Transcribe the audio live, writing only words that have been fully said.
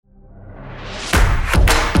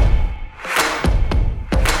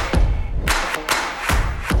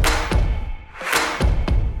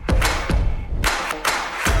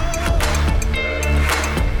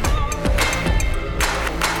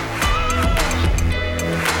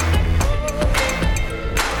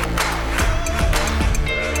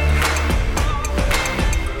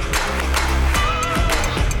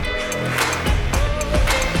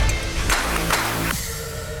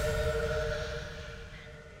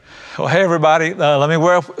Well, hey, everybody. Let me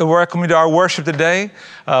welcome you to our worship today.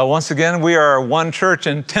 Once again, we are one church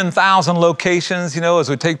in 10,000 locations, as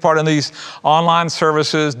we take part in these online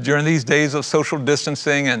services during these days of social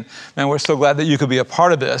distancing. And man, we're so glad that you could be a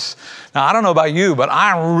part of this. Now, I don't know about you, but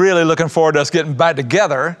I'm really looking forward to us getting back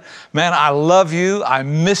together. Man, I love you. I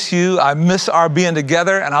miss you. I miss our being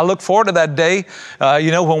together. And I look forward to that day,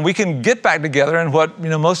 when we can get back together. And what,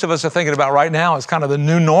 most of us are thinking about right now is kind of the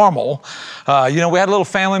new normal. We had a little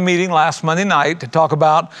family meeting last Monday night to talk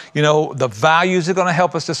about, the values that are going to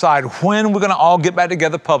help us decide when we're going to all get back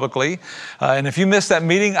together publicly. And if you missed that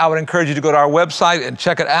meeting, I would encourage you to go to our website and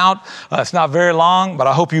check it out. It's not very long, but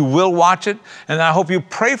I hope you will watch it. And I hope you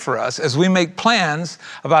pray for us as we make plans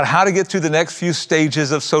about how to get through the next few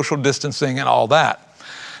stages of social distancing and all that.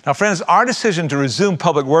 Now, friends, our decision to resume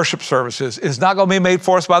public worship services is not going to be made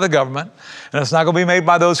for us by the government, and it's not going to be made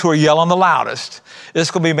by those who are yelling the loudest. It's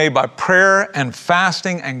going to be made by prayer and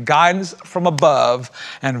fasting and guidance from above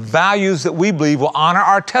and values that we believe will honor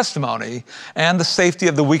our testimony and the safety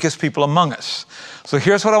of the weakest people among us. So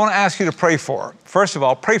here's what I want to ask you to pray for. First of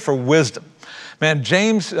all, pray for wisdom. Man,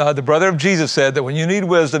 James, the brother of Jesus, said that when you need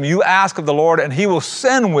wisdom, you ask of the Lord and he will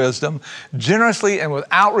send wisdom generously and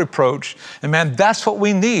without reproach. And man, that's what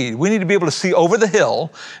we need. We need to be able to see over the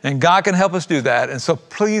hill, and God can help us do that. And so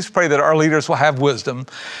please pray that our leaders will have wisdom.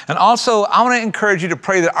 And also, I want to encourage you to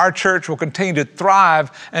pray that our church will continue to thrive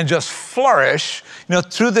and just flourish,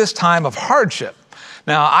 through this time of hardship.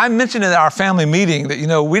 Now, I mentioned in our family meeting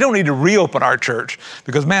that, we don't need to reopen our church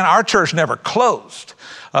because, man, our church never closed.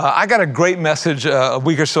 I got a great message a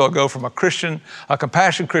week or so ago from a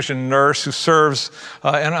compassion Christian nurse who serves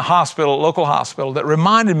in a local hospital, that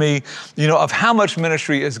reminded me, of how much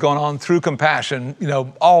ministry is going on through compassion,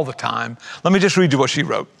 all the time. Let me just read you what she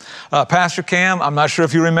wrote. Pastor Cam, I'm not sure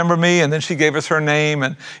if you remember me, and then she gave us her name,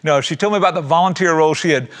 and she told me about the volunteer role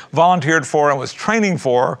she had volunteered for and was training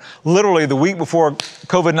for literally the week before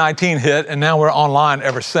COVID-19 hit, and now we're online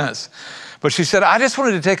ever since. But she said, I just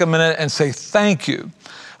wanted to take a minute and say thank you.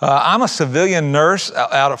 I'm a civilian nurse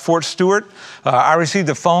out of Fort Stewart. I received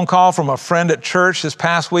a phone call from a friend at church this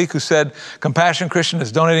past week who said Compassion Christian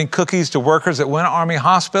is donating cookies to workers at Winter Army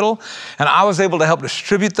Hospital. And I was able to help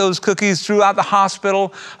distribute those cookies throughout the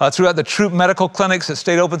hospital, throughout the troop medical clinics that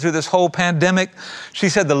stayed open through this whole pandemic. She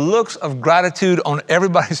said the looks of gratitude on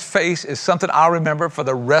everybody's face is something I'll remember for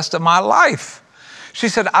the rest of my life. She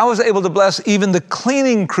said, I was able to bless even the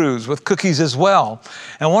cleaning crews with cookies as well.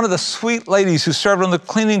 And one of the sweet ladies who served on the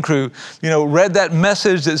cleaning crew, read that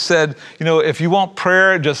message that said, if you want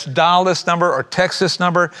prayer, just dial this number or text this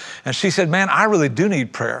number. And she said, man, I really do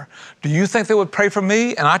need prayer. Do you think they would pray for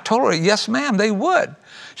me? And I told her, yes, ma'am, they would.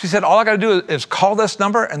 She said, all I got to do is call this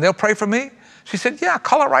number and they'll pray for me. She said, yeah,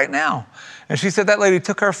 call it right now. And she said that lady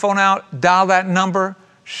took her phone out, dialed that number.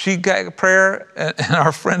 She got prayer, and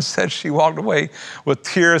our friend said she walked away with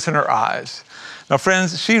tears in her eyes. Now,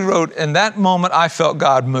 friends, she wrote, in that moment, I felt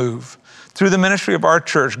God move. Through the ministry of our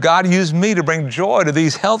church, God used me to bring joy to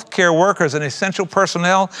these healthcare workers and essential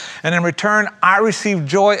personnel, and in return, I received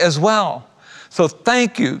joy as well. So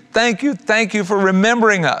thank you for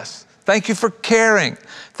remembering us. Thank you for caring.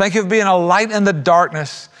 Thank you for being a light in the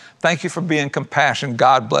darkness. Thank you for being compassion.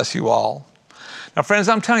 God bless you all. Now, friends,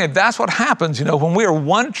 I'm telling you, that's what happens, when we are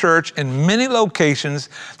one church in many locations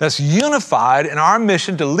that's unified in our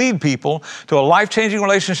mission to lead people to a life-changing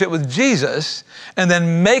relationship with Jesus and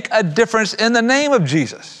then make a difference in the name of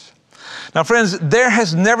Jesus. Now, friends, there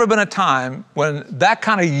has never been a time when that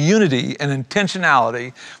kind of unity and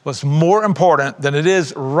intentionality was more important than it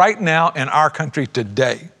is right now in our country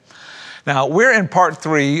today. Now, we're in part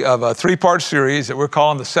 3 of a 3-part series that we're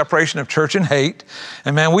calling The Separation of Church and Hate.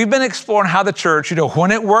 And man, we've been exploring how the church,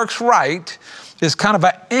 when it works right, is kind of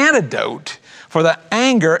an antidote for the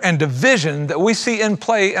anger and division that we see in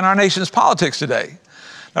play in our nation's politics today.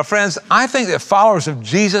 Now, friends, I think that followers of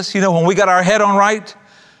Jesus, when we got our head on right,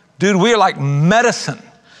 dude, we are like medicine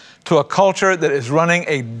to a culture that is running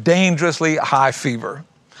a dangerously high fever.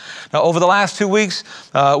 Now, over the last 2 weeks,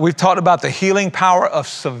 we've talked about the healing power of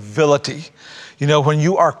civility. When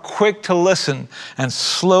you are quick to listen and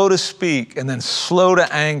slow to speak and then slow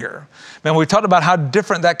to anger. Man, we talked about how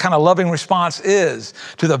different that kind of loving response is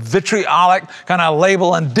to the vitriolic kind of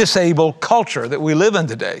label and disable culture that we live in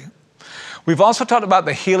today. We've also talked about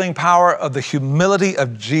the healing power of the humility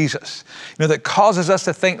of Jesus, that causes us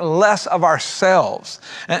to think less of ourselves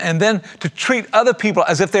and then to treat other people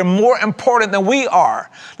as if they're more important than we are.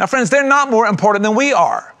 Now, friends, they're not more important than we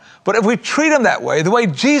are. But if we treat them that way, the way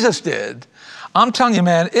Jesus did, I'm telling you,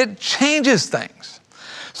 man, it changes things.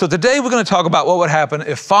 So today we're going to talk about what would happen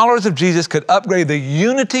if followers of Jesus could upgrade the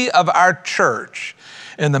unity of our church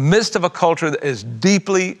in the midst of a culture that is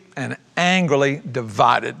deeply and angrily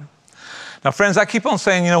divided. Now, friends, I keep on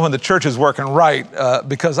saying, when the church is working right,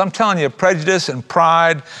 because I'm telling you, prejudice and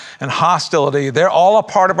pride and hostility, they're all a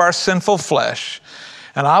part of our sinful flesh.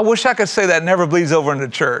 And I wish I could say that never bleeds over into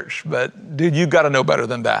church, but dude, you got to know better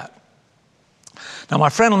than that. Now, my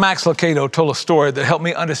friend Max Lucado told a story that helped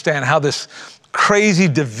me understand how this crazy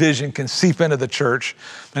division can seep into the church.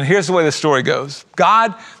 And here's the way the story goes.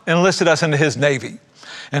 God enlisted us into his Navy,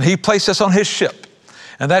 and he placed us on his ship.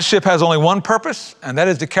 And that ship has only one purpose, and that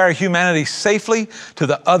is to carry humanity safely to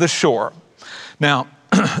the other shore. Now,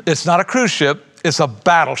 it's not a cruise ship, it's a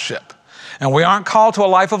battleship. And we aren't called to a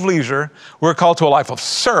life of leisure, we're called to a life of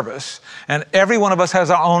service. And every one of us has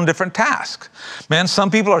our own different task. Man, some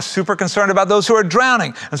people are super concerned about those who are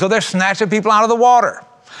drowning, and so they're snatching people out of the water.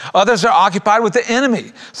 Others are occupied with the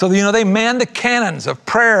enemy, so they man the cannons of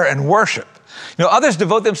prayer and worship. Others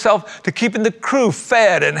devote themselves to keeping the crew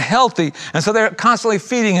fed and healthy, and so they're constantly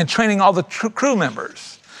feeding and training all the crew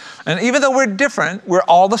members. And even though we're different, we're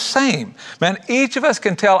all the same. Man, each of us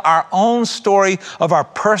can tell our own story of our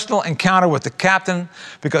personal encounter with the captain,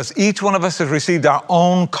 because each one of us has received our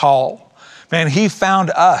own call. Man, he found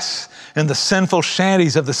us in the sinful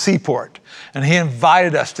shanties of the seaport, and he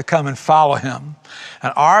invited us to come and follow him.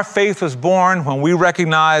 And our faith was born when we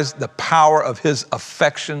recognized the power of his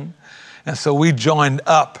affection. And so we joined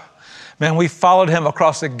up. Man, we followed him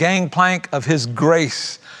across the gangplank of his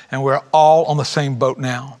grace, and we're all on the same boat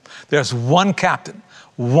now. There's one captain,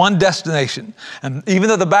 one destination. And even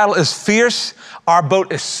though the battle is fierce, our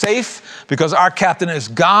boat is safe because our captain is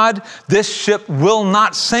God. This ship will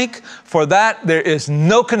not sink. For that, there is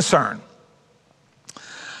no concern.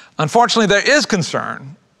 Unfortunately, there is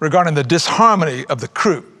concern regarding the disharmony of the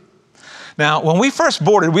crew. Now, when we first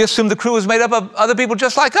boarded, we assumed the crew was made up of other people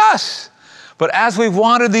just like us. But as we've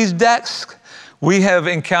wandered these decks, we have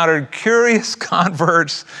encountered curious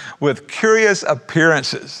converts with curious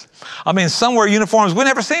appearances. I mean, some wear uniforms we've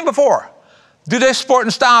never seen before. Do they sport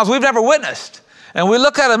in styles we've never witnessed? And we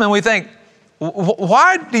look at them and we think,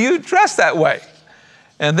 why do you dress that way?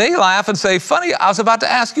 And they laugh and say, funny, I was about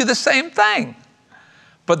to ask you the same thing.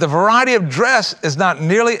 But the variety of dress is not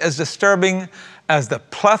nearly as disturbing as the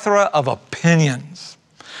plethora of opinions.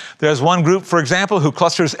 There's one group, for example, who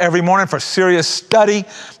clusters every morning for serious study.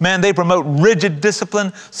 Man, they promote rigid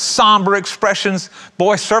discipline, somber expressions.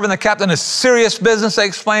 Boy, serving the captain is serious business, they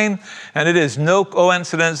explain. And it is no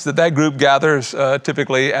coincidence that that group gathers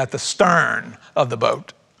typically at the stern of the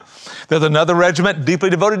boat. There's another regiment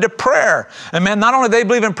deeply devoted to prayer. And man, not only do they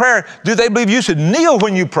believe in prayer, do they believe you should kneel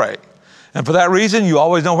when you pray. And for that reason, you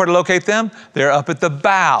always know where to locate them. They're up at the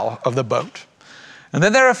bow of the boat. And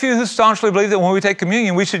then there are a few who staunchly believe that when we take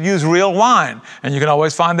communion, we should use real wine. And you can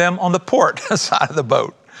always find them on the port side of the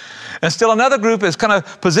boat. And still another group has kind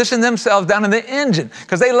of positioned themselves down in the engine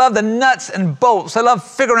because they love the nuts and bolts. They love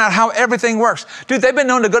figuring out how everything works. Dude, they've been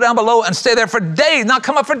known to go down below and stay there for days, not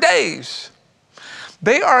come up for days.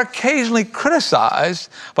 They are occasionally criticized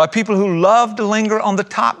by people who love to linger on the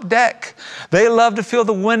top deck. They love to feel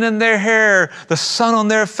the wind in their hair, the sun on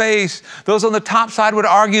their face. Those on the top side would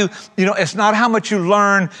argue, it's not how much you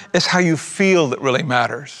learn, it's how you feel that really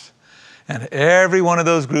matters. And every one of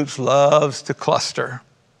those groups loves to cluster.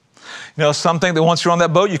 Some think that once you're on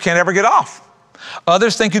that boat, you can't ever get off.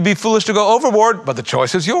 Others think you'd be foolish to go overboard, but the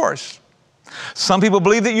choice is yours. Some people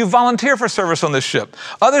believe that you volunteer for service on this ship.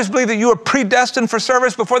 Others believe that you were predestined for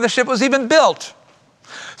service before the ship was even built.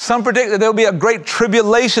 Some predict that there will be a great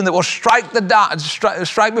tribulation that will strike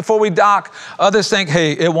before we dock. Others think,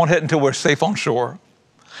 hey, it won't hit until we're safe on shore.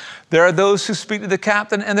 There are those who speak to the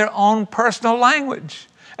captain in their own personal language.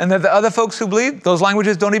 And there are the other folks who believe those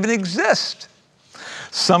languages don't even exist.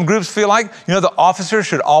 Some groups feel like, the officers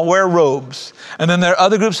should all wear robes. And then there are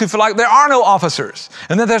other groups who feel like there are no officers.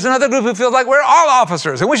 And then there's another group who feels like we're all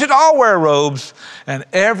officers and we should all wear robes. And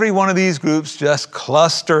every one of these groups just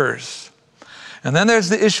clusters. And then there's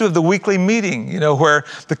the issue of the weekly meeting, where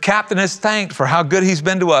the captain is thanked for how good he's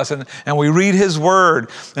been to us. And we read his word.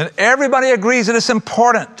 And everybody agrees that it's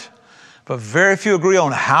important. But very few agree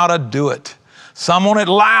on how to do it. Some want it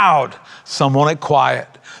loud. Some want it quiet.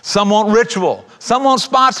 Some want ritual. Some want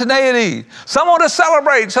spontaneity. Some want to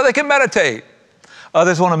celebrate so they can meditate.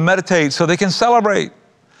 Others want to meditate so they can celebrate.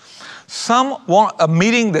 Some want a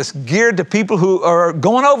meeting that's geared to people who are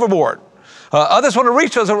going overboard. Others want to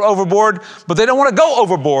reach those who are overboard, but they don't want to go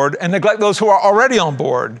overboard and neglect those who are already on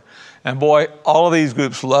board. And boy, all of these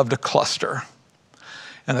groups love to cluster.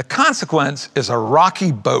 And the consequence is a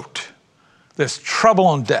rocky boat. There's trouble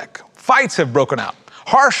on deck. Fights have broken out.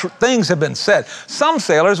 Harsh things have been said. Some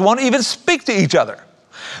sailors won't even speak to each other.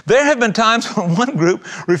 There have been times when one group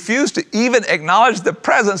refused to even acknowledge the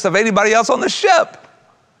presence of anybody else on the ship.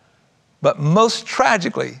 But most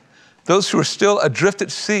tragically, those who are still adrift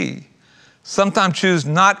at sea sometimes choose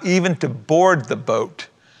not even to board the boat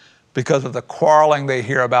because of the quarreling they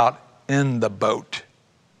hear about in the boat.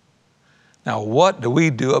 Now, what do we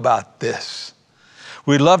do about this?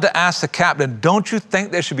 We'd love to ask the captain, don't you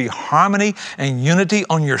think there should be harmony and unity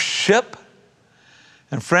on your ship?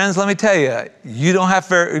 And friends, let me tell you, you don't have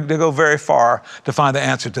to go very far to find the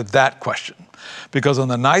answer to that question. Because on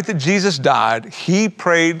the night that Jesus died, he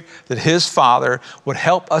prayed that his Father would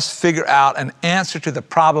help us figure out an answer to the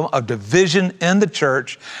problem of division in the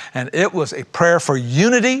church. And it was a prayer for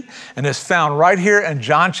unity, and it's found right here in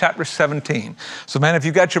John chapter 17. So man, if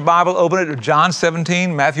you've got your Bible, open it to John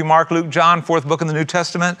 17, Matthew, Mark, Luke, John, fourth book in the New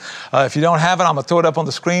Testament. If you don't have it, I'm gonna throw it up on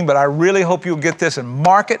the screen, but I really hope you'll get this and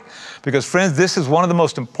mark it, because friends, this is one of the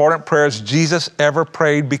most important prayers Jesus ever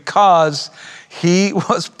prayed, because he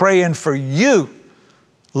was praying for you.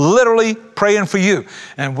 Literally praying for you.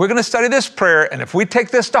 And we're going to study this prayer, and if we take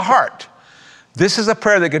this to heart, this is a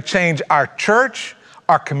prayer that could change our church,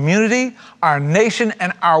 our community, our nation,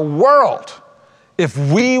 and our world if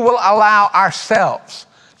we will allow ourselves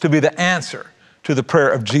to be the answer to the prayer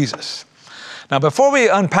of Jesus. Now, before we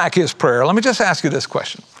unpack his prayer, let me just ask you this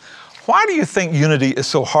question. Why do you think unity is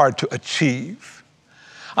so hard to achieve?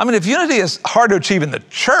 I mean, if unity is hard to achieve in the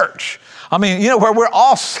church, I mean, where we're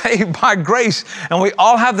all saved by grace, and we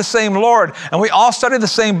all have the same Lord, and we all study the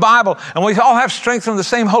same Bible, and we all have strength from the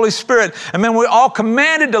same Holy Spirit, and man, we're all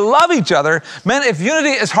commanded to love each other. Man, if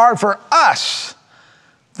unity is hard for us,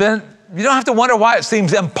 then you don't have to wonder why it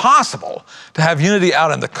seems impossible to have unity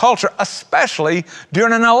out in the culture, especially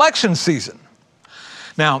during an election season.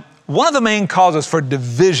 Now, one of the main causes for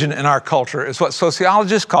division in our culture is what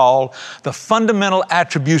sociologists call the fundamental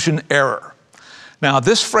attribution error. Now,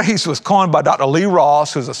 this phrase was coined by Dr. Lee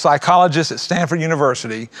Ross, who's a psychologist at Stanford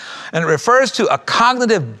University, and it refers to a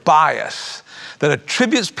cognitive bias that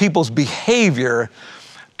attributes people's behavior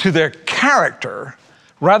to their character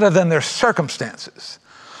rather than their circumstances.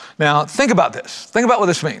 Now, think about this. Think about what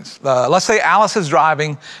this means. Let's say Alice is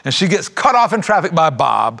driving and she gets cut off in traffic by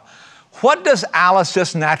Bob. What does Alice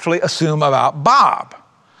just naturally assume about Bob?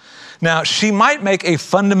 Now, she might make a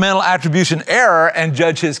fundamental attribution error and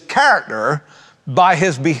judge his character by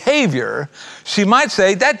his behavior. She might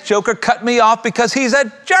say, that joker cut me off because he's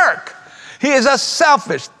a jerk. He is a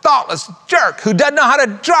selfish, thoughtless jerk who doesn't know how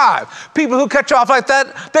to drive. People who cut you off like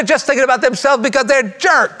that, they're just thinking about themselves because they're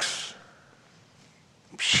jerks.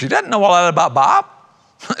 She doesn't know all that about Bob.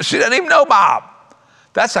 She doesn't even know Bob.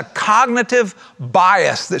 That's a cognitive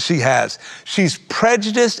bias that she has. She's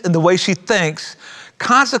prejudiced in the way she thinks.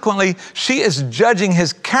 Consequently, she is judging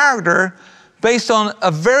his character based on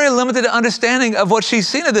a very limited understanding of what she's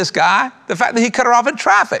seen of this guy, the fact that he cut her off in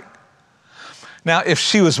traffic. Now, if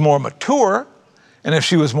she was more mature, and if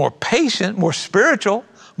she was more patient, more spiritual,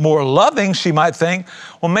 more loving, she might think,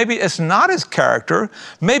 well, maybe it's not his character,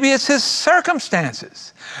 maybe it's his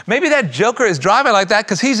circumstances. Maybe that joker is driving like that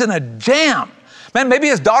because he's in a jam. Man, maybe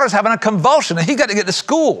his daughter's having a convulsion and he's got to get to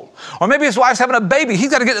school. Or maybe his wife's having a baby,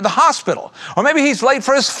 he's got to get to the hospital. Or maybe he's late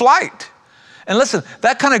for his flight. And listen,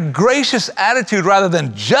 that kind of gracious attitude rather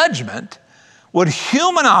than judgment would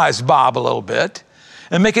humanize Bob a little bit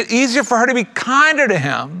and make it easier for her to be kinder to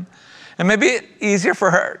him, and maybe easier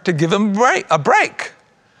for her to give him a break.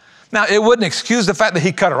 Now, it wouldn't excuse the fact that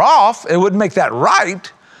he cut her off. It wouldn't make that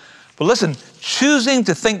right. But listen, choosing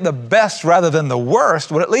to think the best rather than the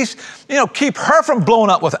worst would at least, keep her from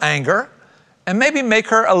blowing up with anger and maybe make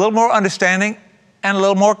her a little more understanding and a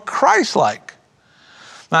little more Christ-like.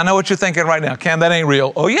 Now, I know what you're thinking right now. Cam, that ain't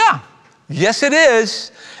real. Oh, yeah. Yes, it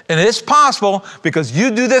is. And it's possible because you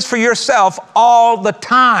do this for yourself all the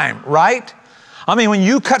time, right? I mean, when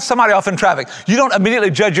you cut somebody off in traffic, you don't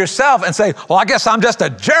immediately judge yourself and say, well, I guess I'm just a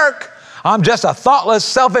jerk. I'm just a thoughtless,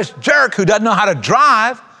 selfish jerk who doesn't know how to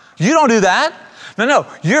drive. You don't do that. No.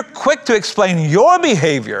 You're quick to explain your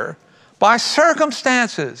behavior by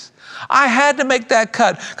circumstances. I had to make that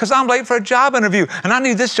cut because I'm late for a job interview and I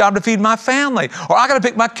need this job to feed my family. Or I got to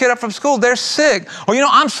pick my kid up from school. They're sick. Or,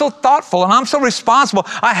 I'm so thoughtful and I'm so responsible.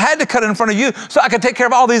 I had to cut in front of you so I could take care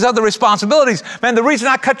of all these other responsibilities. Man, the reason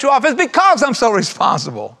I cut you off is because I'm so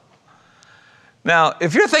responsible. Now,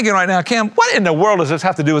 if you're thinking right now, Cam, what in the world does this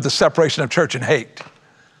have to do with the separation of church and hate?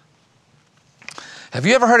 Have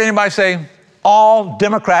you ever heard anybody say, all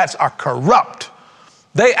Democrats are corrupt?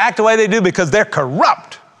 They act the way they do because they're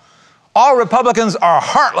corrupt. All Republicans are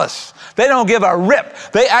heartless. They don't give a rip.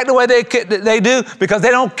 They act the way they do because they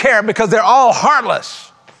don't care, because they're all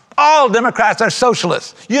heartless. All Democrats are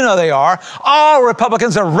socialists. You know they are. All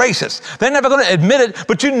Republicans are racist. They're never going to admit it,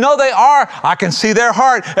 but you know they are. I can see their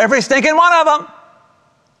heart, every stinking one of them.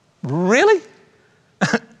 Really?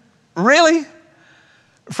 Really?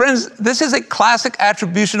 Friends, this is a classic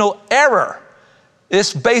attributional error.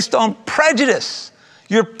 It's based on prejudice.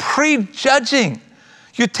 You're prejudging.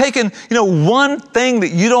 You're taking, one thing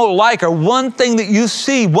that you don't like or one thing that you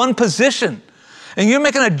see, one position, and you're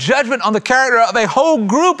making a judgment on the character of a whole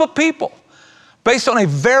group of people based on a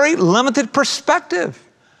very limited perspective.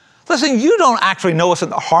 Listen, you don't actually know what's in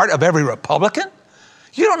the heart of every Republican.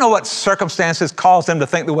 You don't know what circumstances caused them to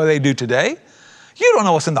think the way they do today. You don't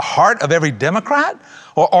know what's in the heart of every Democrat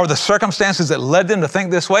or the circumstances that led them to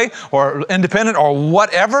think this way or independent or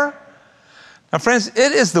whatever. Now, friends,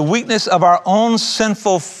 it is the weakness of our own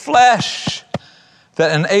sinful flesh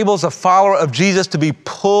that enables a follower of Jesus to be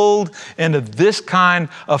pulled into this kind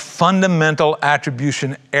of fundamental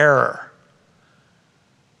attribution error.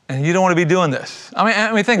 And you don't want to be doing this.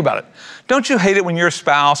 I mean, think about it. Don't you hate it when your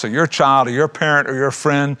spouse or your child or your parent or your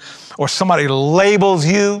friend or somebody labels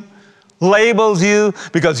you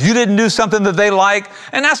because you didn't do something that they like?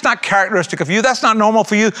 And that's not characteristic of you. That's not normal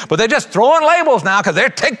for you. But they're just throwing labels now because they're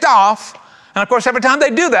ticked off. And of course, every time they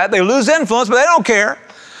do that, they lose influence, but they don't care.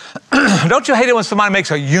 Don't you hate it when somebody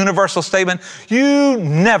makes a universal statement? You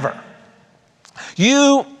never.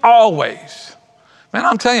 You always. Man,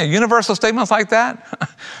 I'm telling you, universal statements like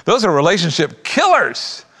that, those are relationship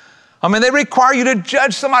killers. I mean, they require you to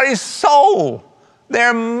judge somebody's soul,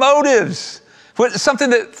 their motives, something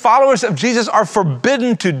that followers of Jesus are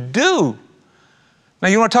forbidden to do. Now,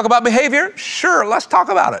 you want to talk about behavior? Sure, let's talk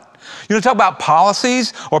about it. You want to talk about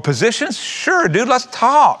policies or positions? Sure, dude, let's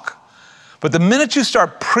talk. But the minute you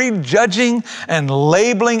start prejudging and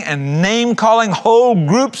labeling and name-calling whole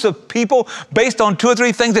groups of people based on 2 or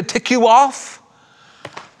 3 things that tick you off,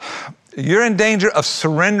 you're in danger of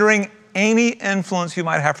surrendering any influence you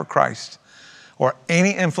might have for Christ or any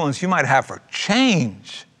influence you might have for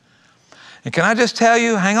change. And can I just tell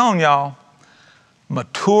you, hang on, y'all,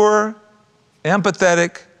 mature,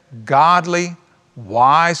 empathetic, godly,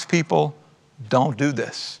 wise people don't do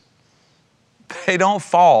this. They don't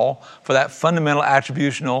fall for that fundamental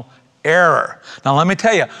attributional error. Now, let me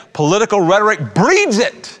tell you, political rhetoric breeds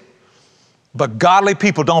it, but godly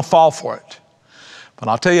people don't fall for it. But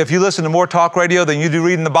I'll tell you, if you listen to more talk radio than you do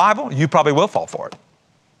reading the Bible, you probably will fall for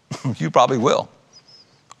it. You probably will.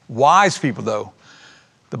 Wise people, though,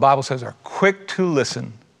 the Bible says, are quick to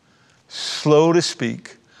listen, slow to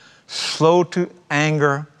speak, slow to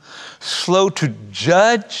anger, slow to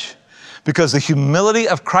judge, because the humility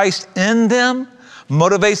of Christ in them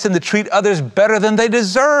motivates them to treat others better than they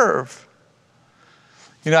deserve.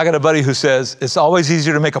 I got a buddy who says, it's always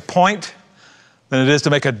easier to make a point than it is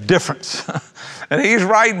to make a difference. And he's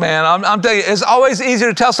right, man. I'm telling you, it's always easier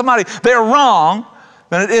to tell somebody they're wrong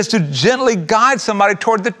than it is to gently guide somebody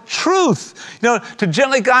toward the truth. To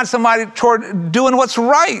gently guide somebody toward doing what's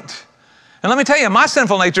right. And let me tell you, my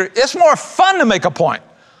sinful nature, it's more fun to make a point.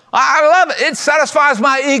 I love it. It satisfies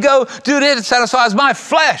my ego. Dude, it satisfies my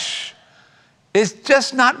flesh. It's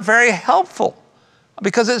just not very helpful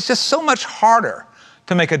because it's just so much harder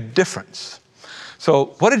to make a difference.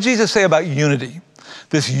 So what did Jesus say about unity?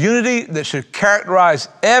 This unity that should characterize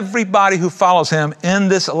everybody who follows him in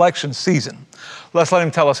this election season. Let's let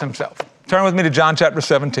him tell us himself. Turn with me to John chapter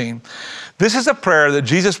 17. This is a prayer that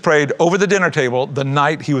Jesus prayed over the dinner table the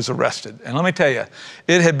night he was arrested. And let me tell you,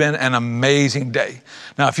 it had been an amazing day.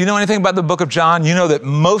 Now, if you know anything about the book of John, you know that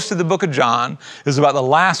most of the book of John is about the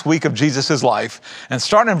last week of Jesus' life. And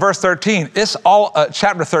starting in verse 13,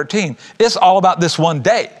 chapter 13, it's all about this one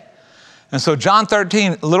day. And so John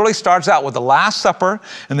 13 literally starts out with the Last Supper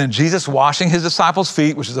and then Jesus washing his disciples'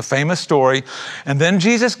 feet, which is a famous story. And then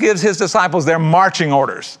Jesus gives his disciples their marching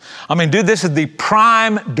orders. I mean, dude, this is the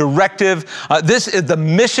prime directive. This is the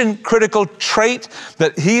mission critical trait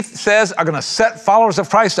that he says are going to set followers of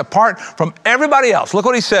Christ apart from everybody else. Look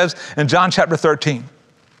what he says in John chapter 13.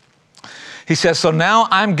 He says, so now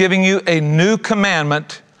I'm giving you a new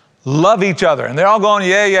commandment, love each other. And they're all going,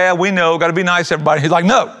 yeah, we know, got to be nice, everybody. He's like,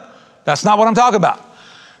 no. That's not what I'm talking about.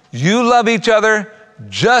 You love each other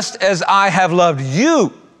just as I have loved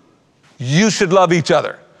you. You should love each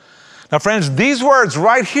other. Now, friends, these words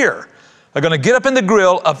right here are going to get up in the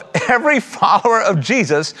grill of every follower of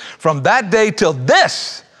Jesus from that day till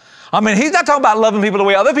this. I mean, he's not talking about loving people the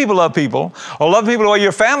way other people love people, or loving people the way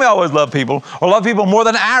your family always loved people, or love people more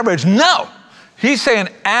than average. No. He's saying,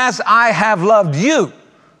 as I have loved you,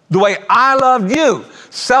 the way I loved you,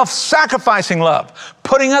 self-sacrificing love,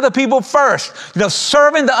 putting other people first,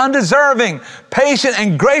 serving the undeserving, patient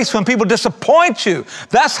and grace when people disappoint you.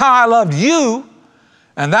 That's how I loved you,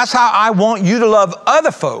 and that's how I want you to love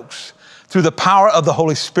other folks, through the power of the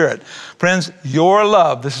Holy Spirit. Friends, your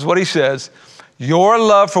love, this is what he says, your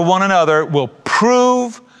love for one another will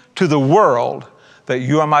prove to the world that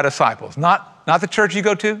you are my disciples. Not the church you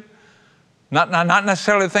go to, not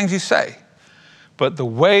necessarily the things you say, but the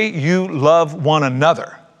way you love one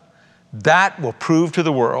another. That will prove to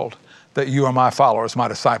the world that you are my followers, my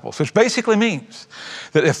disciples, which basically means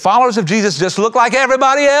that if followers of Jesus just look like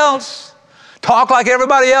everybody else, talk like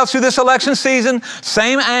everybody else through this election season,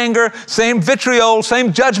 same anger, same vitriol,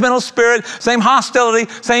 same judgmental spirit, same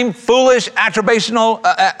hostility, same foolish attributional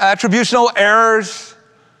errors,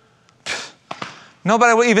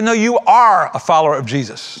 nobody will even know you are a follower of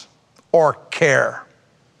Jesus or care.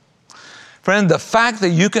 Friend, the fact that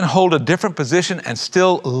you can hold a different position and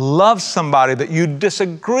still love somebody that you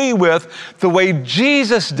disagree with the way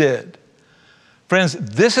Jesus did. Friends,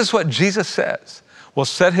 this is what Jesus says will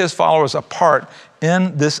set his followers apart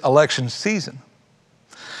in this election season.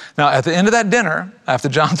 Now, at the end of that dinner, after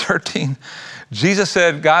John 13, Jesus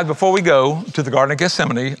said, God, before we go to the Garden of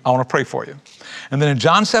Gethsemane, I want to pray for you. And then in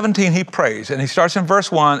John 17, he prays, and he starts in verse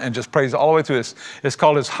 1 and just prays all the way through this. It's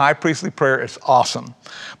called his high priestly prayer. It's awesome.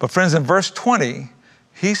 But friends, in verse 20,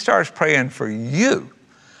 he starts praying for you.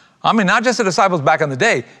 I mean, not just the disciples back in the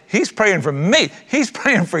day. He's praying for me. He's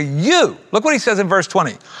praying for you. Look what he says in verse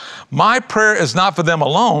 20. My prayer is not for them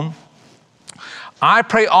alone. I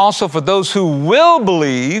pray also for those who will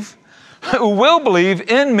believe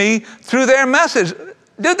in me through their message.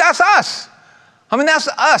 Dude, that's us. I mean, that's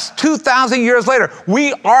us 2,000 years later.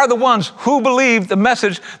 We are the ones who believe the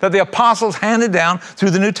message that the apostles handed down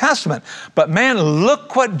through the New Testament. But man,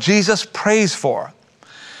 look what Jesus prays for.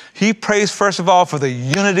 He prays, first of all, for the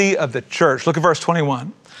unity of the church. Look at verse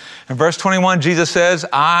 21. In verse 21, Jesus says,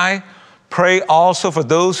 I pray also for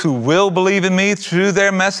those who will believe in me through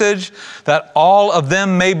their message, that all of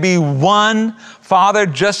them may be one. Father,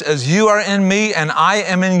 just as you are in me and I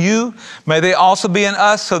am in you, may they also be in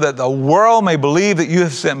us, so that the world may believe that you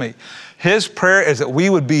have sent me. His prayer is that we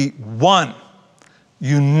would be one,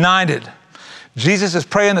 united. Jesus is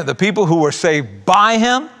praying that the people who were saved by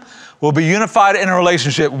him will be unified in a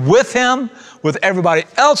relationship with him, with everybody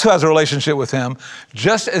else who has a relationship with him,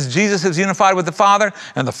 just as Jesus is unified with the Father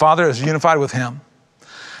and the Father is unified with him.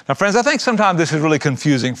 Now, friends, I think sometimes this is really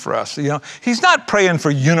confusing for us. He's not praying for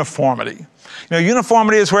uniformity.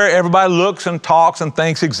 Uniformity is where everybody looks and talks and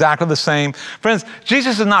thinks exactly the same. Friends,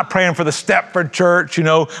 Jesus is not praying for the Stepford Church,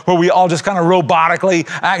 where we all just kind of robotically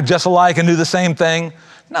act just alike and do the same thing.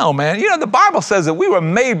 No, man. The Bible says that we were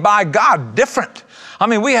made by God different. I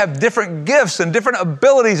mean, we have different gifts and different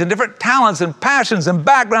abilities and different talents and passions and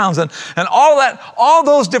backgrounds and all that. All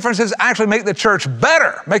those differences actually make the church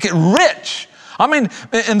better, make it rich. I mean,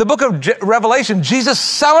 in the book of Revelation, Jesus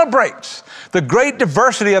celebrates the great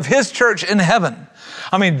diversity of his church in heaven.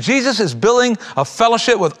 I mean, Jesus is building a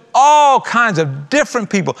fellowship with all kinds of different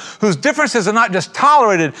people whose differences are not just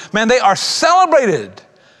tolerated, man, they are celebrated.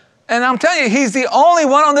 And I'm telling you, he's the only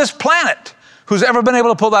one on this planet who's ever been able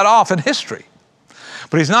to pull that off in history.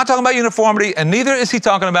 But he's not talking about uniformity, and neither is he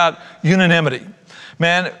talking about unanimity.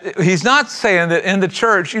 Man, he's not saying that in the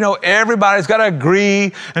church, everybody's got to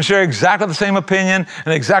agree and share exactly the same opinion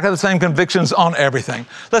and exactly the same convictions on everything.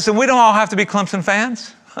 Listen, we don't all have to be Clemson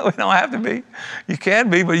fans. We don't have to be. You can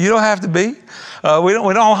be, but you don't have to be. We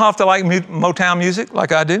don't all have to like Motown music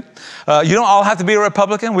like I do. You don't all have to be a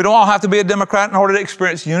Republican. We don't all have to be a Democrat in order to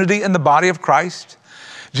experience unity in the body of Christ.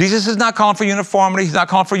 Jesus is not calling for uniformity. He's not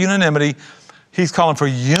calling for unanimity. He's calling for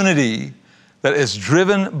unity that is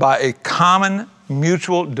driven by a common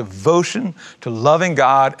mutual devotion to loving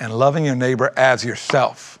God and loving your neighbor as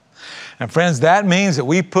yourself. And friends, that means that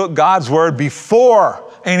we put God's word before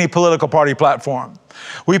any political party platform.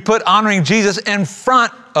 We put honoring Jesus in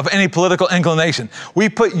front of any political inclination. We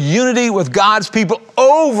put unity with God's people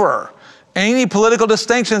over any political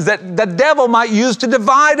distinctions that the devil might use to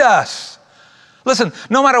divide us. Listen,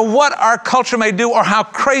 no matter what our culture may do or how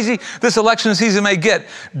crazy this election season may get,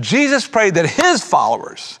 Jesus prayed that his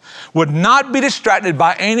followers would not be distracted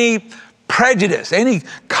by any prejudice, any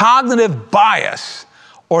cognitive bias,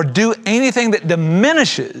 or do anything that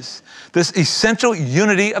diminishes this essential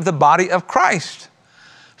unity of the body of Christ.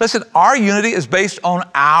 Listen, our unity is based on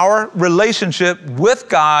our relationship with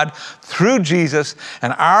God through Jesus,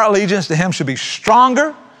 and our allegiance to him should be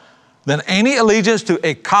stronger than any allegiance to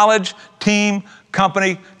a college, team,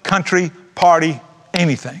 company, country, party,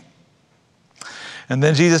 anything. And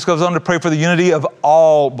then Jesus goes on to pray for the unity of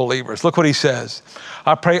all believers. Look what he says.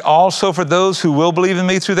 I pray also for those who will believe in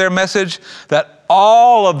me through their message, that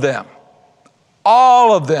all of them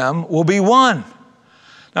will be one.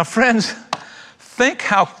 Now, friends, think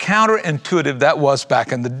how counterintuitive that was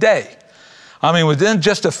back in the day. I mean, within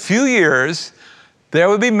just a few years, there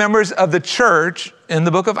would be members of the church in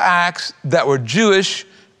the book of Acts that were Jewish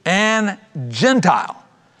and Gentile,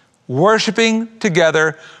 worshiping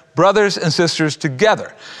together, brothers and sisters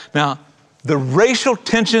together. Now, the racial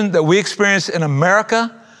tension that we experience in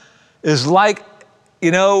America is like,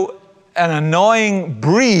 an annoying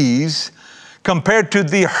breeze compared to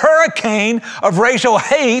the hurricane of racial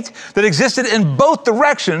hate that existed in both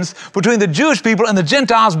directions between the Jewish people and the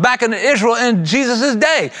Gentiles back in Israel in Jesus'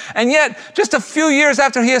 day. And yet, just a few years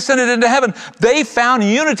after he ascended into heaven, they found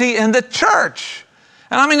unity in the church.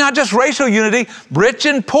 And I mean, not just racial unity, rich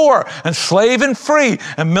and poor, and slave and free,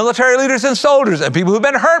 and military leaders and soldiers, and people who've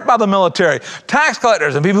been hurt by the military, tax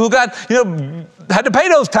collectors, and people who got, had to pay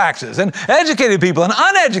those taxes, and educated people and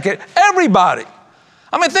uneducated, everybody.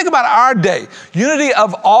 I mean, think about our day. Unity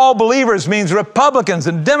of all believers means Republicans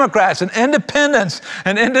and Democrats and independents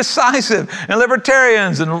and indecisive and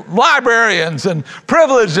libertarians and librarians and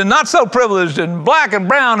privileged and not so privileged and black and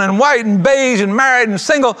brown and white and beige and married and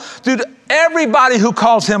single. Dude, everybody who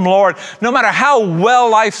calls him Lord, no matter how well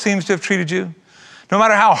life seems to have treated you, no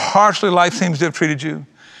matter how harshly life seems to have treated you,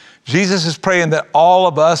 Jesus is praying that all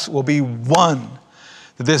of us will be one.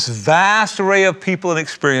 This vast array of people and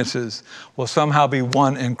experiences will somehow be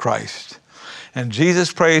one in Christ. And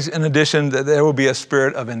Jesus prays, in addition, that there will be a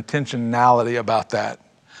spirit of intentionality about that.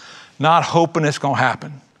 Not hoping it's going to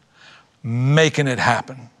happen, making it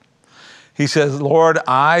happen. He says, Lord,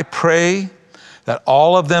 I pray that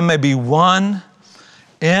all of them may be one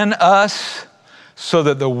in us so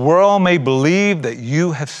that the world may believe that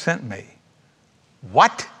you have sent me.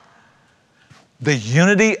 What? The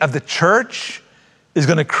unity of the church is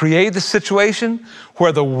going to create the situation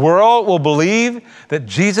where the world will believe that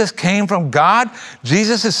Jesus came from God.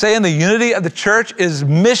 Jesus is saying the unity of the church is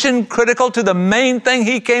mission critical to the main thing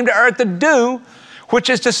he came to earth to do, which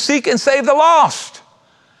is to seek and save the lost.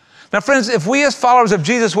 Now, friends, if we as followers of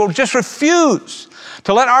Jesus will just refuse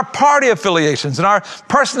to let our party affiliations and our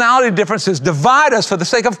personality differences divide us for the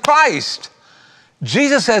sake of Christ,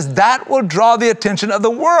 Jesus says that will draw the attention of the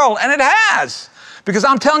world, and it has. Because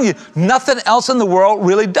I'm telling you, nothing else in the world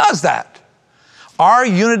really does that. Our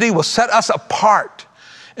unity will set us apart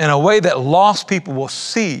in a way that lost people will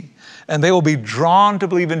see, and they will be drawn to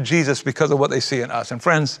believe in Jesus because of what they see in us. And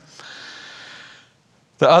friends,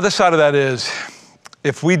 the other side of that is,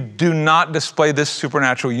 if we do not display this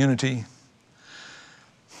supernatural unity,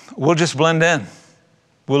 we'll just blend in.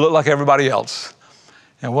 We'll look like everybody else,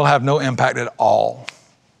 and we'll have no impact at all.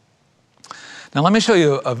 Now, let me show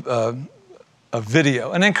you a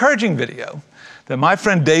video, an encouraging video that my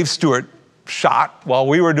friend Dave Stewart shot while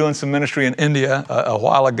we were doing some ministry in India a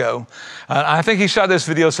while ago. I think he shot this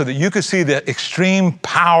video so that you could see the extreme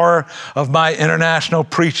power of my international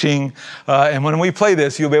preaching. And when we play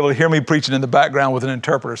this, you'll be able to hear me preaching in the background with an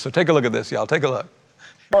interpreter. So take a look at this, y'all. Take a look.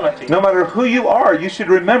 No matter who you are, you should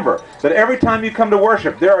remember that every time you come to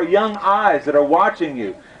worship, there are young eyes that are watching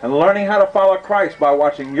you and learning how to follow Christ by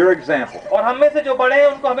watching your example. और हम में से जो बड़े हैं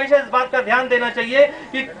उनको हमेशा इस बात का ध्यान देना चाहिए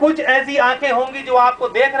कि कुछ ऐसी आंखें होंगी जो आपको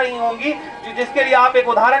देख रही होंगी जिसके लिए आप एक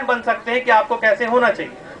उदाहरण बन सकते हैं कि आपको कैसे होना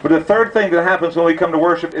चाहिए. But the third thing that happens when we come to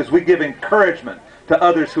worship is we give encouragement to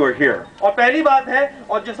others who are here. और पहली बात है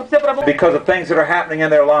और जो सबसे प्रमुख because of things that are happening in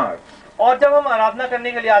their lives. और जब हम आराधना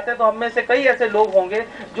करने के लिए आते हैं तो हम में से कई ऐसे लोग होंगे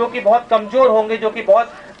जो कि बहुत कमजोर होंगे, जो कि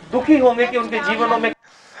बहुत दुखी होंगे कि उनके जीवनों में.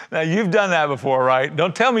 Now, you've done that before, right?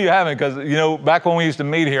 Don't tell me you haven't, because, back when we used to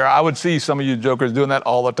meet here, I would see some of you jokers doing that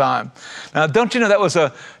all the time. Now, don't you know that was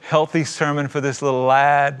a healthy sermon for this little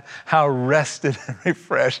lad? How rested and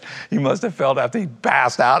refreshed he must have felt after he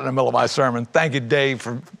passed out in the middle of my sermon. Thank you, Dave,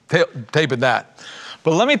 for taping that.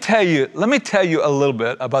 But let me tell you a little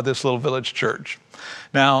bit about this little village church.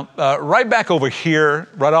 Now, right back over here,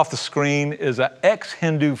 right off the screen, is an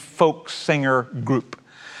ex-Hindu folk singer group.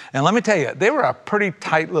 And let me tell you, they were a pretty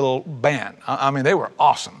tight little band. I mean, they were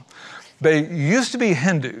awesome. They used to be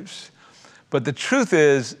Hindus, but the truth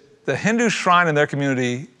is the Hindu shrine in their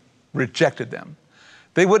community rejected them.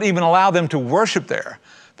 They wouldn't even allow them to worship there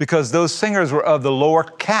because those singers were of the lower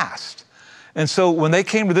caste. And so when they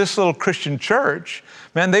came to this little Christian church,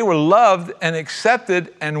 man, they were loved and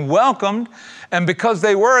accepted and welcomed. And because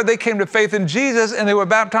they came to faith in Jesus and they were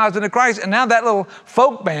baptized into Christ. And now that little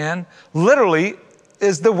folk band literally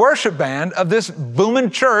is the worship band of this booming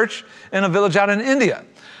church in a village out in India.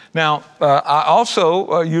 Now, I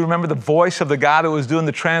also, you remember the voice of the guy that was doing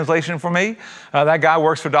the translation for me? That guy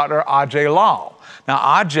works for Dr. Ajay Lal. Now,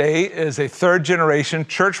 Ajay is a third-generation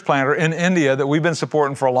church planter in India that we've been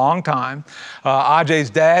supporting for a long time. Ajay's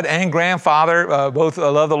dad and grandfather both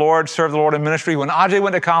love the Lord, serve the Lord in ministry. When Ajay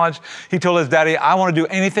went to college, he told his daddy, I want to do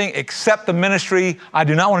anything except the ministry. I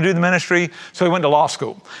do not want to do the ministry. So he went to law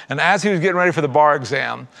school. And as he was getting ready for the bar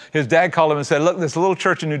exam, his dad called him and said, look, there's a little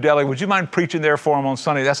church in New Delhi. Would you mind preaching there for him on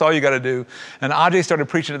Sunday? That's all you got to do. And Ajay started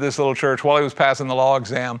preaching at this little church while he was passing the law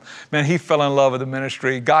exam. Man, he fell in love with the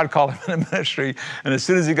ministry. God called him in the ministry. And as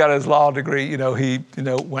soon as he got his law degree, he went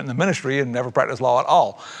in the ministry and never practiced law at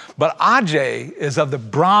all. But Ajay is of the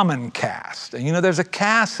Brahmin caste. And there's a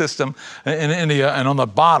caste system in India, and on the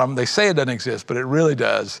bottom, they say it doesn't exist, but it really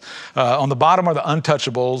does. On the bottom are the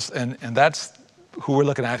untouchables, and that's who we're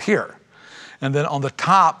looking at here. And then on the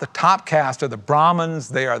top caste are the Brahmins.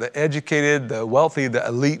 They are the educated, the wealthy, the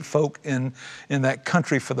elite folk in that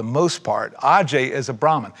country for the most part. Ajay is a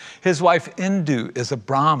Brahmin. His wife, Indu, is a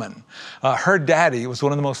Brahmin. Her daddy was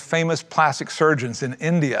one of the most famous plastic surgeons in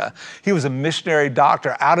India. He was a missionary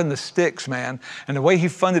doctor out in the sticks, man. And the way he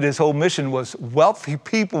funded his whole mission was wealthy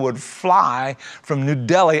people would fly from New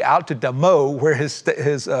Delhi out to Damoh, where his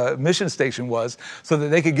mission station was, so that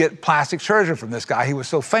they could get plastic surgery from this guy. He was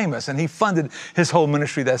so famous, and he funded his whole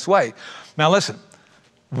ministry this way. Now listen,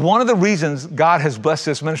 one of the reasons God has blessed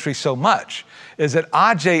this ministry so much is that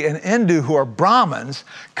Ajay and Indu, who are Brahmins,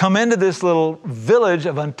 come into this little village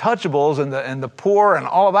of untouchables and the poor and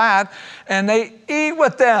all of that, and they eat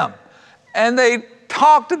with them, and they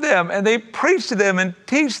talk to them, and they preach to them and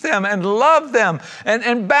teach them and love them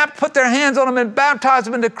and put their hands on them and baptize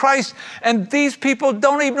them into Christ. And these people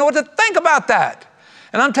don't even know what to think about that.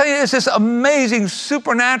 And I'm telling you, it's this amazing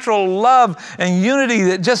supernatural love and unity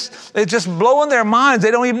that it's just blowing their minds.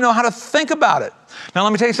 They don't even know how to think about it. Now,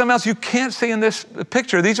 let me tell you something else you can't see in this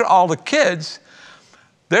picture. These are all the kids.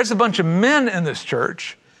 There's a bunch of men in this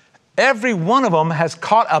church. Every one of them has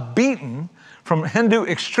caught a beating from Hindu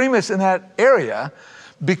extremists in that area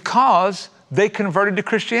because they converted to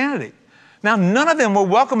Christianity. Now, none of them were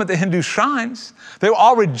welcome at the Hindu shrines. They were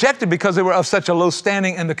all rejected because they were of such a low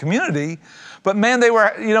standing in the community. But man, they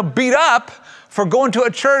were, beat up for going to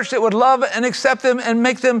a church that would love and accept them and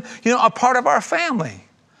make them, a part of our family.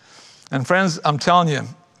 And friends, I'm telling you,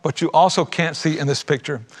 what you also can't see in this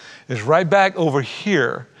picture is right back over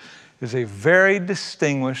here is a very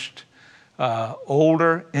distinguished,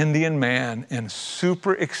 older Indian man in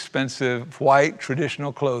super expensive white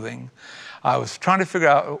traditional clothing. I was trying to figure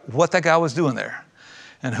out what that guy was doing there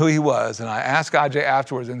and who he was. And I asked Ajay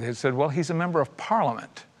afterwards, and he said, well, he's a member of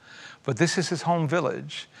parliament. But this is his home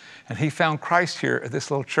village, and he found Christ here at this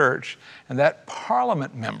little church, and that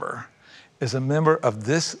parliament member is a member of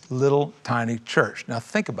this little tiny church. Now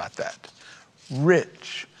think about that.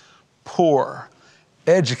 Rich, poor,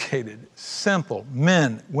 educated, simple,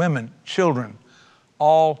 men, women, children,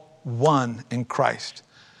 all one in Christ.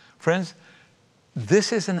 Friends,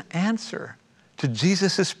 this is an answer to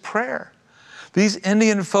Jesus' prayer. These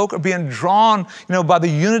Indian folk are being drawn, by the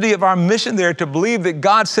unity of our mission there to believe that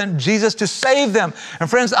God sent Jesus to save them. And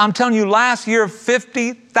friends, I'm telling you, last year,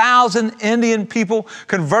 50,000 Indian people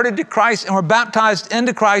converted to Christ and were baptized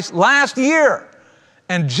into Christ last year.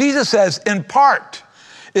 And Jesus says, in part,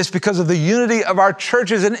 it's because of the unity of our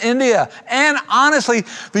churches in India. And honestly,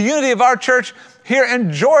 the unity of our church here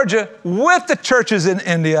in Georgia with the churches in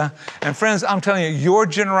India. And friends, I'm telling you, your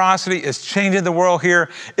generosity is changing the world here.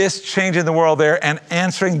 It's changing the world there and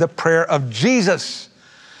answering the prayer of Jesus.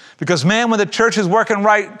 Because man, when the church is working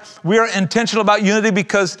right, we are intentional about unity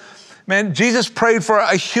because, man, Jesus prayed for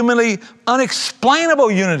a humanly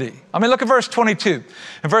unexplainable unity. I mean, look at verse 22.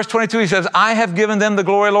 In verse 22, he says, I have given them the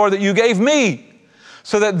glory, Lord, that you gave me,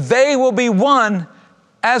 so that they will be one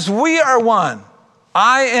as we are one.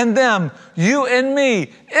 I and them, you and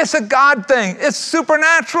me. It's a God thing. It's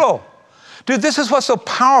supernatural. Dude, this is what's so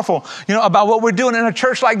powerful, about what we're doing in a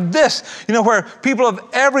church like this, where people of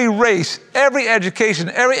every race, every education,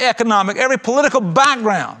 every economic, every political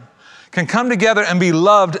background can come together and be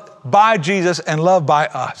loved by Jesus and loved by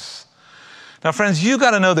us. Now, friends, you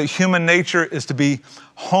got to know that human nature is to be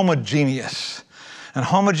homogeneous. And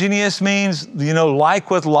homogeneous means, like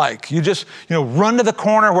with like. You just, run to the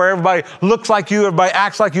corner where everybody looks like you, everybody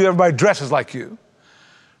acts like you, everybody dresses like you.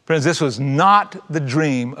 Friends, this was not the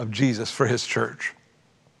dream of Jesus for his church.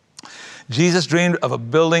 Jesus dreamed of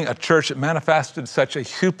building a church that manifested such a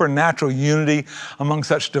supernatural unity among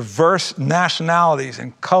such diverse nationalities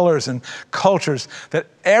and colors and cultures that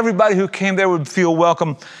everybody who came there would feel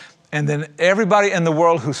welcome. And then everybody in the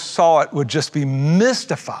world who saw it would just be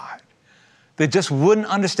mystified They just wouldn't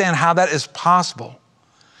understand how that is possible.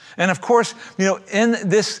 And of course, in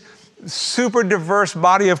this super diverse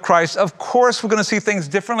body of Christ, of course we're going to see things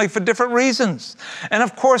differently for different reasons. And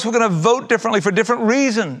of course we're going to vote differently for different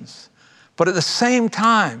reasons. But at the same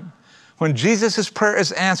time, when Jesus' prayer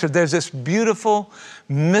is answered, there's this beautiful,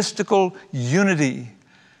 mystical unity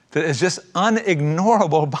that is just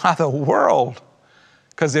unignorable by the world,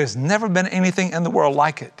 because there's never been anything in the world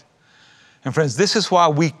like it. And friends, this is why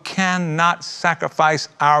we cannot sacrifice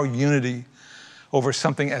our unity over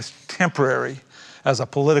something as temporary as a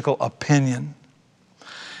political opinion.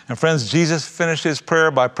 And friends, Jesus finished his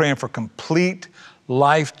prayer by praying for complete,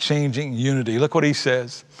 life-changing unity. Look what he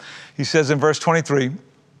says. He says in verse 23,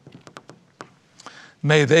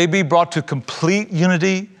 may they be brought to complete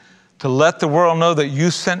unity to let the world know that you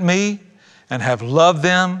sent me and have loved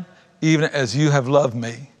them even as you have loved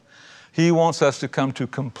me. He wants us to come to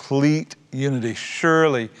complete unity.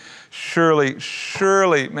 Surely,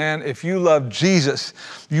 man, if you love Jesus,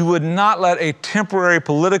 you would not let a temporary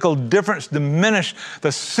political difference diminish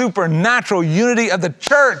the supernatural unity of the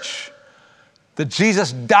church, that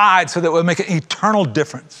Jesus died so that it would make an eternal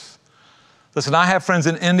difference. Listen, I have friends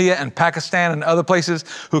in India and Pakistan and other places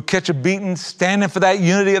who catch a beating standing for that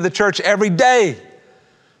unity of the church every day.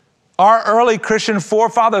 Our early Christian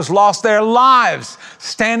forefathers lost their lives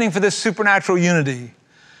standing for this supernatural unity,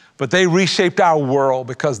 but they reshaped our world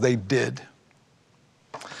because they did.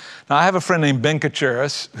 Now, I have a friend named Ben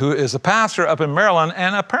Kacharis, who is a pastor up in Maryland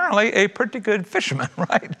and apparently a pretty good fisherman,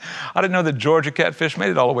 right? I didn't know that Georgia catfish made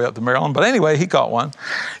it all the way up to Maryland, but anyway, he caught one.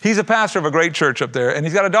 He's a pastor of a great church up there, and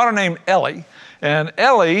he's got a daughter named Ellie. And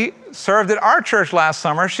Ellie served at our church last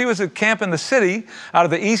summer. She was at camp in the city out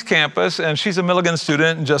of the East Campus, and she's a Milligan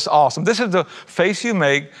student and just awesome. This is the face you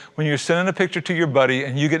make when you're sending a picture to your buddy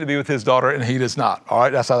and you get to be with his daughter and he does not. All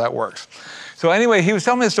right, that's how that works. So anyway, he was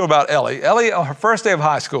telling me a story about Ellie. Ellie, on her first day of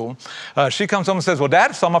high school, she comes home and says, well,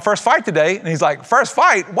 Dad, I saw my first fight today. And he's like, first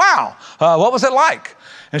fight? Wow. What was it like?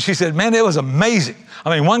 And she said, man, it was amazing.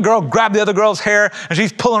 I mean, one girl grabbed the other girl's hair and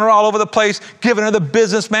she's pulling her all over the place, giving her the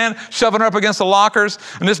business, man, shoving her up against the lockers.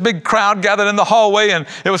 And this big crowd gathered in the hallway, and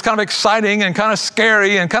it was kind of exciting and kind of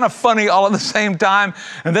scary and kind of funny all at the same time.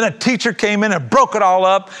 And then a teacher came in and broke it all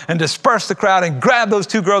up and dispersed the crowd and grabbed those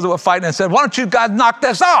two girls that were fighting and said, why don't you guys knock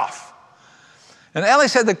this off? And Ellie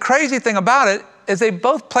said the crazy thing about it is they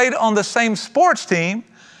both played on the same sports team,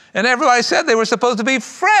 and everybody said they were supposed to be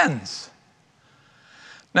friends.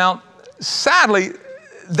 Now, sadly,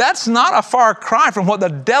 that's not a far cry from what the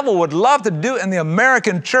devil would love to do in the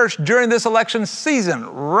American church during this election season,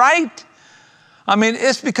 right? I mean,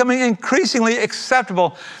 it's becoming increasingly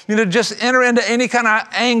acceptable, to just enter into any kind of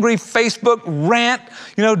angry Facebook rant,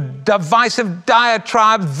 divisive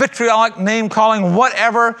diatribe, vitriolic name-calling,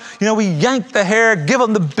 whatever. We yank the hair, give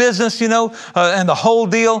them the business, and the whole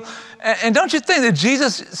deal. And don't you think that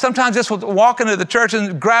Jesus sometimes just would walk into the church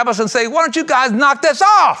and grab us and say, why don't you guys knock this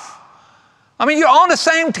off? I mean, you're on the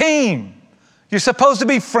same team. You're supposed to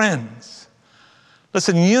be friends.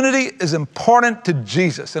 Listen, unity is important to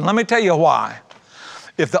Jesus. And let me tell you why.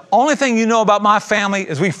 If the only thing you know about my family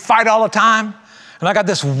is we fight all the time, and I got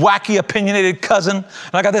this wacky, opinionated cousin,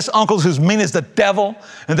 and I got this uncle who's mean as the devil,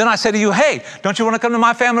 and then I say to you, hey, don't you want to come to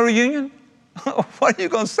my family reunion? What are you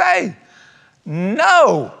going to say?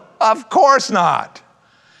 No. Of course not.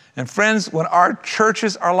 And friends, when our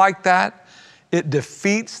churches are like that, it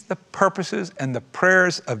defeats the purposes and the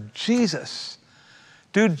prayers of Jesus.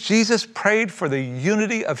 Dude, Jesus prayed for the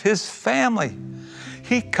unity of his family.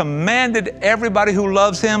 He commanded everybody who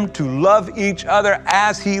loves him to love each other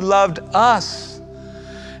as he loved us.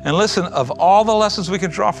 And listen, of all the lessons we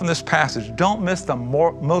can draw from this passage, don't miss the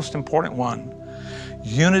most important one.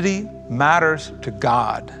 Unity matters to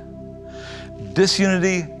God.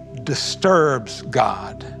 Disunity disturbs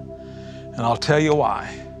God. And I'll tell you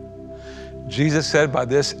why. Jesus said, by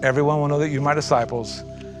this, everyone will know that you're my disciples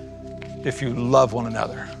if you love one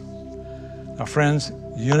another. Now, friends,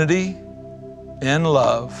 unity in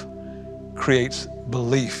love creates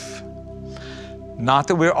belief. Not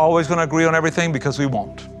that we're always going to agree on everything, because we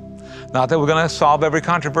won't. Not that we're going to solve every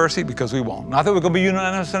controversy, because we won't. Not that we're going to be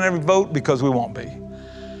unanimous in every vote, because we won't be.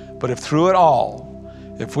 But if through it all,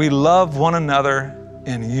 if we love one another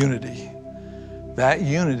in unity, that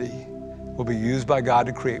unity will be used by God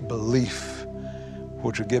to create belief,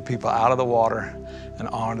 which will get people out of the water and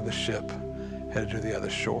onto the ship headed to the other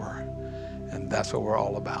shore. And that's what we're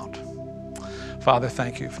all about. Father,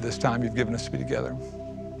 thank you for this time you've given us to be together.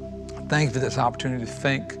 Thank you for this opportunity to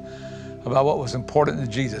think about what was important to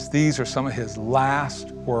Jesus. These are some of his last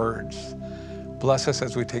words. Bless us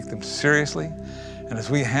as we take them seriously and as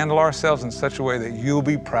we handle ourselves in such a way that you'll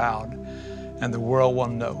be proud and the world will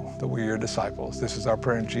know that we're your disciples. This is our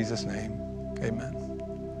prayer in Jesus' name. Amen.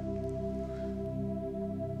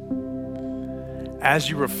 As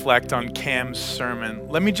you reflect on Cam's sermon,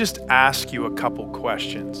 let me just ask you a couple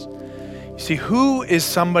questions. You see, who is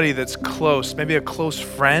somebody that's close, maybe a close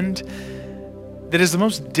friend, that is the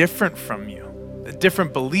most different from you?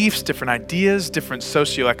 Different beliefs, different ideas, different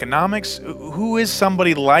socioeconomics. Who is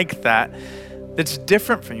somebody like that that's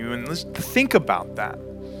different from you? And let's think about that.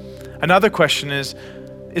 Another question is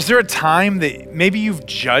there a time that maybe you've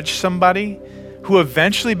judged somebody who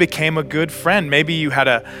eventually became a good friend? Maybe you had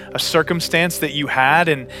a circumstance that you had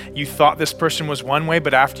and you thought this person was one way,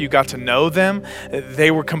 but after you got to know them, they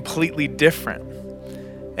were completely different.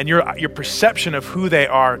 And your perception of who they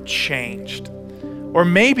are changed. Or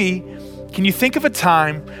maybe, can you think of a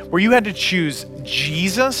time where you had to choose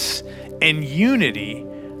Jesus and unity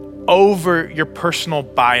over your personal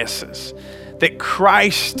biases? That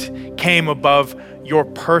Christ came above your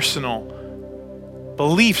personal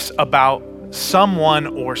beliefs about someone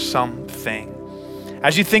or something.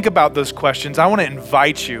 As you think about those questions, I want to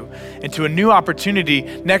invite you into a new opportunity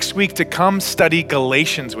next week to come study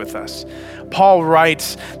Galatians with us. Paul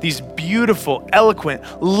writes these beautiful,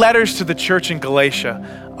 eloquent letters to the church in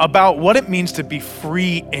Galatia about what it means to be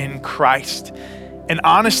free in Christ. And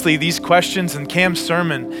honestly, these questions and Cam's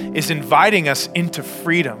sermon is inviting us into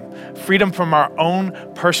freedom. Freedom from our own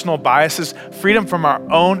personal biases, freedom from our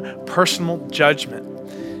own personal judgment.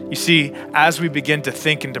 You see, as we begin to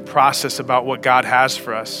think and to process about what God has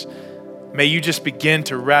for us, may you just begin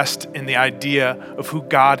to rest in the idea of who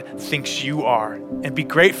God thinks you are and be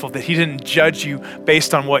grateful that he didn't judge you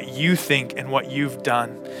based on what you think and what you've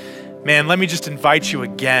done. Man, let me just invite you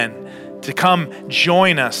again to come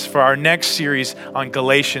join us for our next series on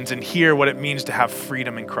Galatians and hear what it means to have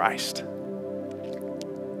freedom in Christ.